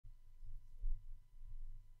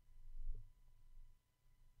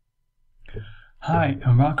Hi,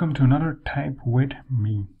 and welcome to another Type with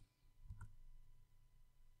Me.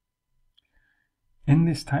 In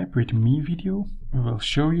this Type with Me video, we will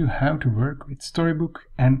show you how to work with Storybook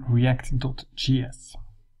and react.js.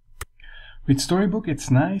 With Storybook, it's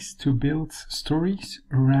nice to build stories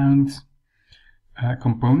around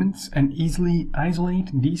components and easily isolate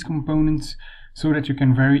these components so that you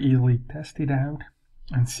can very easily test it out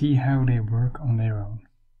and see how they work on their own.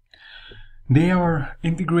 They are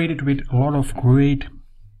integrated with a lot of great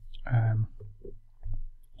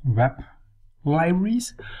web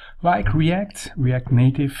libraries like React, React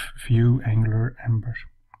Native, Vue, Angular, Ember,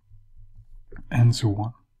 and so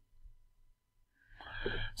on.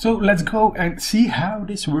 So let's go and see how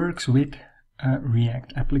this works with a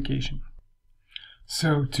React application.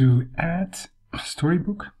 So to add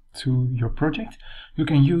Storybook to your project, you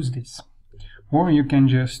can use this, or you can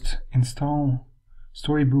just install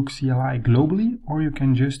Storybook CLI globally, or you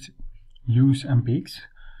can just use npx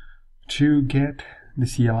to get the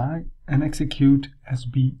CLI and execute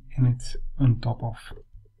SB init on top of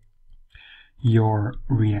your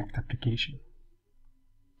React application.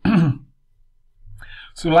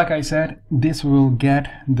 So like I said, this will get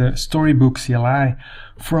the Storybook CLI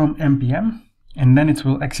from npm, and then it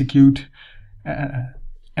will execute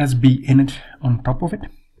SB init on top of it.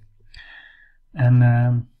 And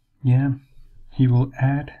yeah, he will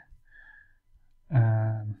add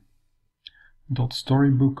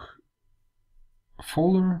 .storybook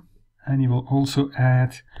folder, and he will also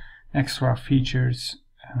add extra features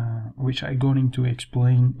which I'm going to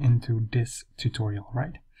explain into this tutorial,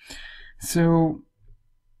 right? So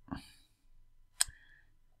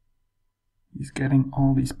he's getting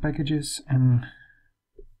all these packages and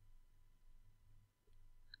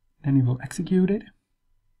then he will execute it.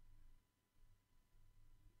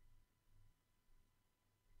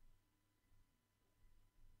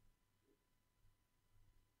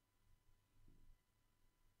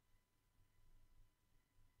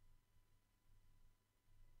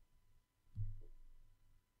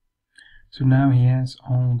 So now he has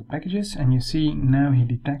all the packages, and you see now he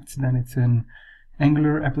detects that it's an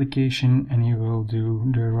Angular application and he will do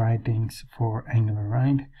the right things for Angular,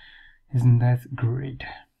 right? Isn't that great?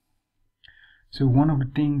 So one of the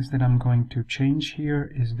things that I'm going to change here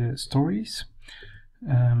is the stories.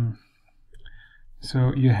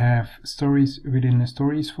 So you have stories within the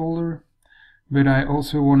stories folder, but I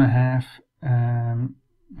also want to have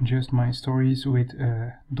just my stories with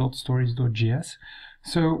 .stories.js.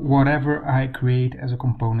 So whatever I create as a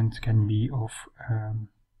component can be of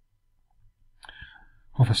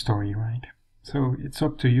a story, right? So it's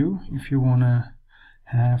up to you if you want to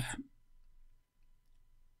have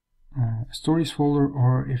a stories folder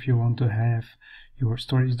or if you want to have your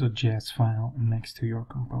stories.js file next to your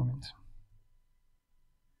component.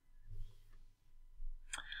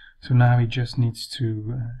 So now it just needs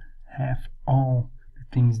to have all the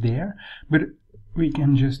things there, but we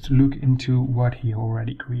can just look into what he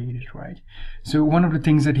already created, right? So one of the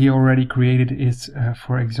things that he already created is,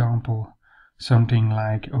 for example, something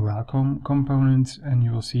like a welcome component, and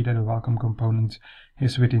you will see that a welcome component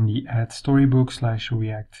is within the add storybook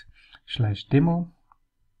 /react/demo.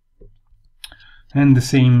 And the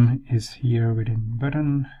same is here within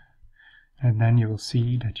button, and then you will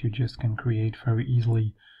see that you just can create very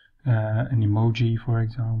easily an emoji, for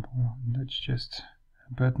example. That's just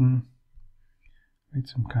a button with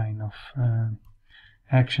some kind of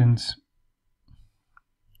actions.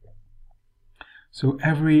 So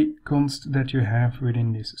every const that you have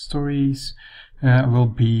within these stories will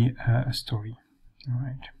be a story. All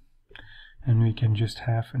right. And we can just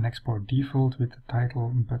have an export default with the title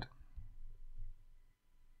button.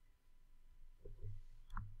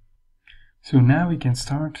 So now we can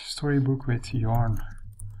start Storybook with yarn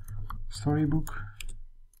Storybook,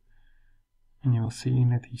 and you will see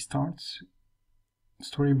that he starts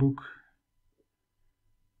Storybook.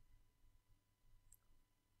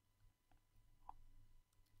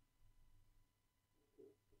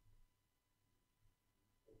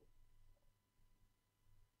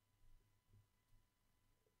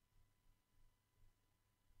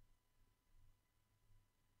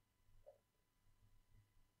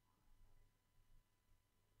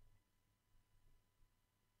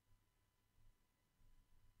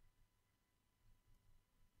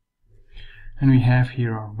 And we have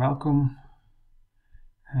here our welcome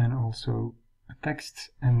and also a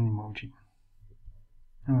text and an emoji.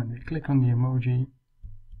 And when we click on the emoji,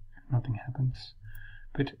 nothing happens.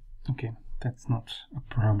 But okay, that's not a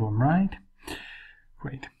problem, right?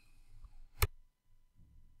 Great.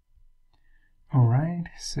 Alright,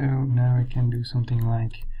 so now I can do something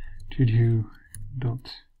like to do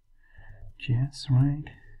react.js, right?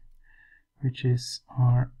 Which is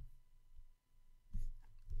our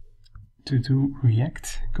to-do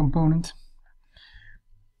React component.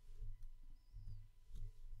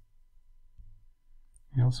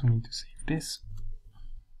 We also need to save this.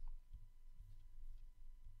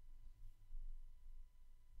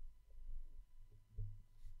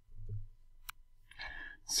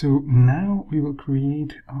 So now we will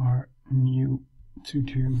create our new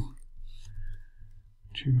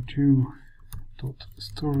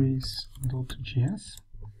to-do.stories.js,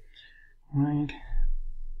 right?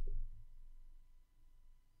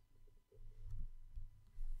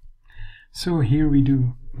 So here we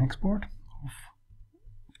do an export of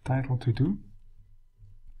title to do.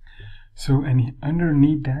 So and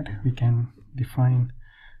underneath that we can define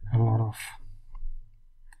a lot of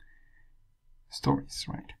stories,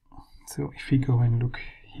 right? So if we go and look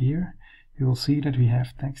here, you will see that we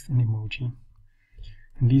have text and emoji,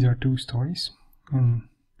 and these are two stories, and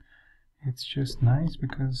it's just nice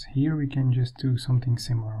because here we can just do something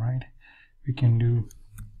similar, right? We can do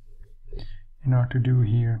in our to do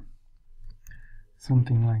here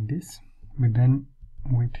something like this, but then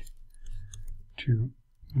with to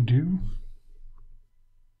do,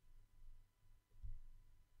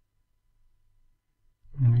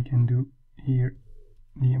 and we can do here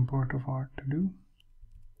the import of our to do,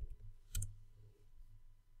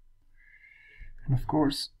 and of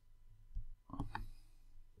course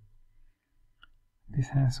this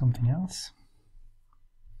has something else,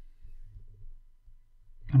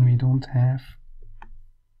 and we don't have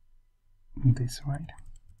this, right?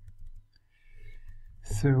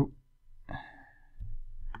 So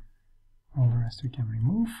all the rest we can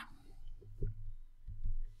remove.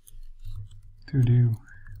 To do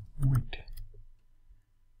with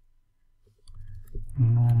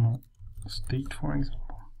normal state, for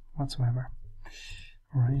example, whatsoever,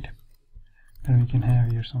 right? Then we can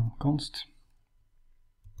have here some const,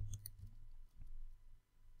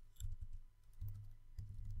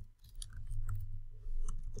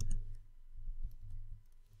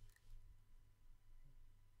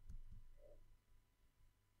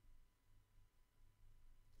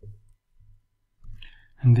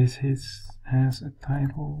 and this has a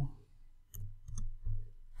title,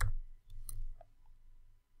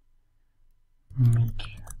 make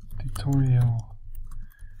tutorial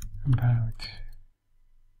about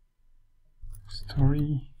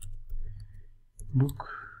storybook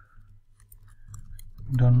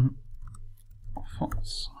done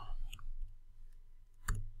false.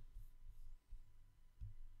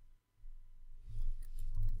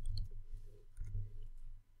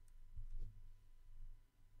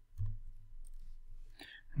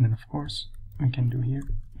 And then of course we can do here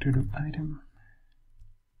to do item,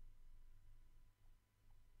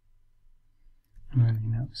 and when we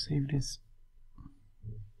now save this,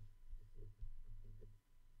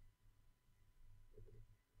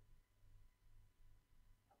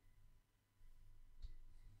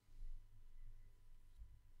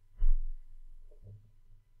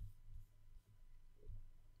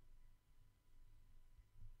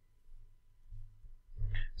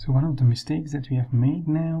 so one of the mistakes that we have made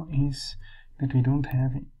now is that we don't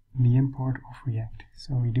have the import of React.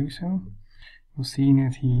 So we do so, we'll see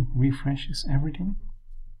that he refreshes everything,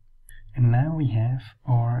 and now we have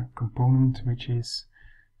our component, which is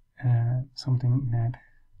something that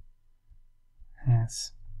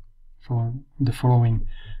has the following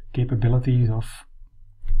capabilities of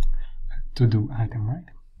to-do item, right?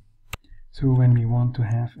 So when we want to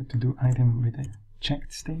have a to-do item with a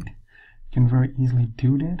checked state, we can very easily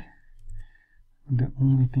do that. The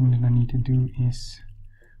only thing that I need to do is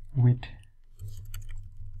with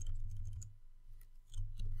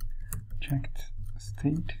checked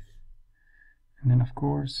state, and then of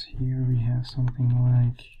course here we have something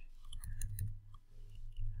like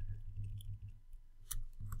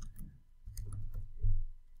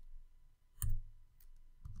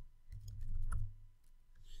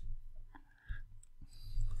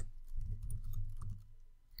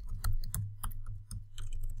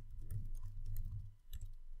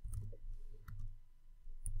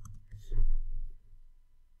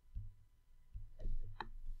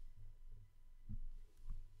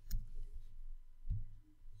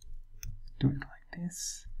do it like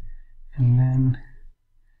this, and then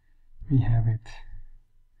we have it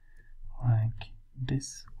like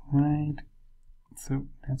this, right? So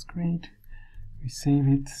that's great. We save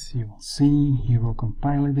it, you will see, he will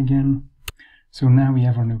compile it again. So now we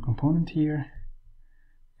have our new component here,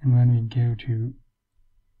 and when we go to,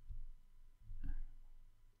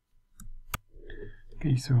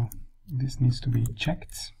 okay, so this needs to be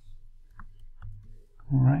checked,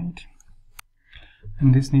 right?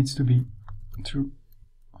 and this needs to be true.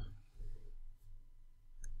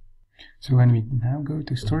 So when we now go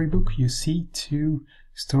to Storybook, you see two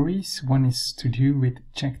stories. One is to do with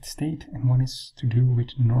checked state and one is to do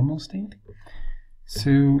with normal state.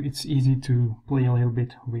 So it's easy to play a little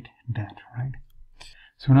bit with that, right?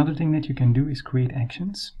 So another thing that you can do is create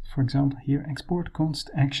actions. For example, here export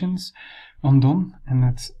const actions undone, and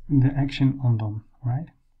that's the action undone, right?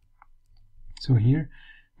 So here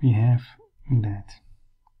we have that.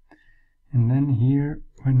 And then here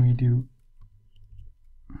when we do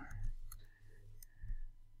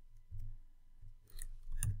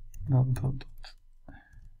dot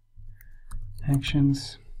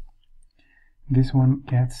actions, this one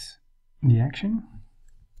gets the action.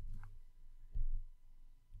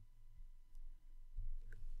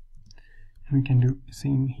 And we can do the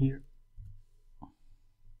same here.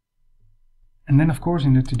 And then of course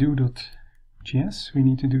in the to-do.js we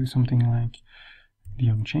need to do something like the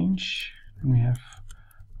onChange, and we have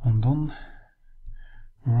undone,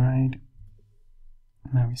 right?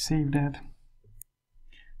 Now we save that.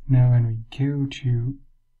 Now when we go to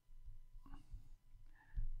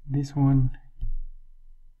this one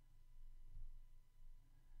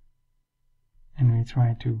and we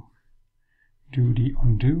try to do the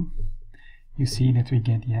undo, you see that we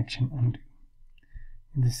get the action undo.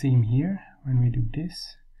 The same here, when we do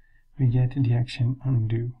this, we get the action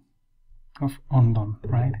undo of undone,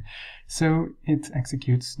 right? So it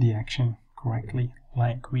executes the action correctly,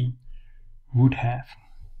 like we would have.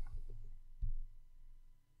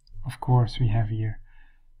 Of course, we have here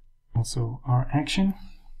also our action.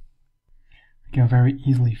 We can very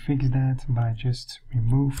easily fix that by just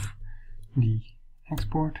remove the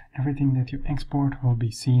export. Everything that you export will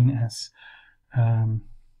be seen as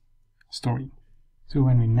story. So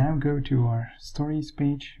when we now go to our stories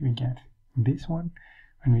page, we get this one.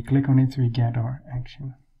 When we click on it, we get our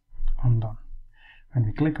action undone. When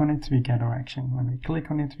we click on it, we get our action. When we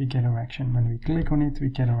click on it, we get our action. When we click on it, we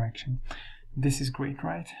get our action. This is great,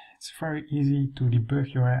 right? It's very easy to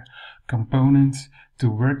debug your components, to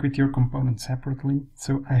work with your components separately.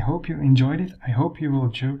 So I hope you enjoyed it. I hope you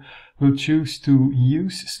will choose to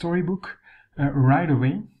use Storybook right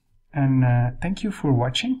away. And thank you for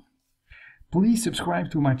watching. Please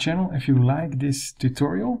subscribe to my channel if you like this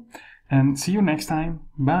tutorial, and see you next time.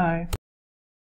 Bye!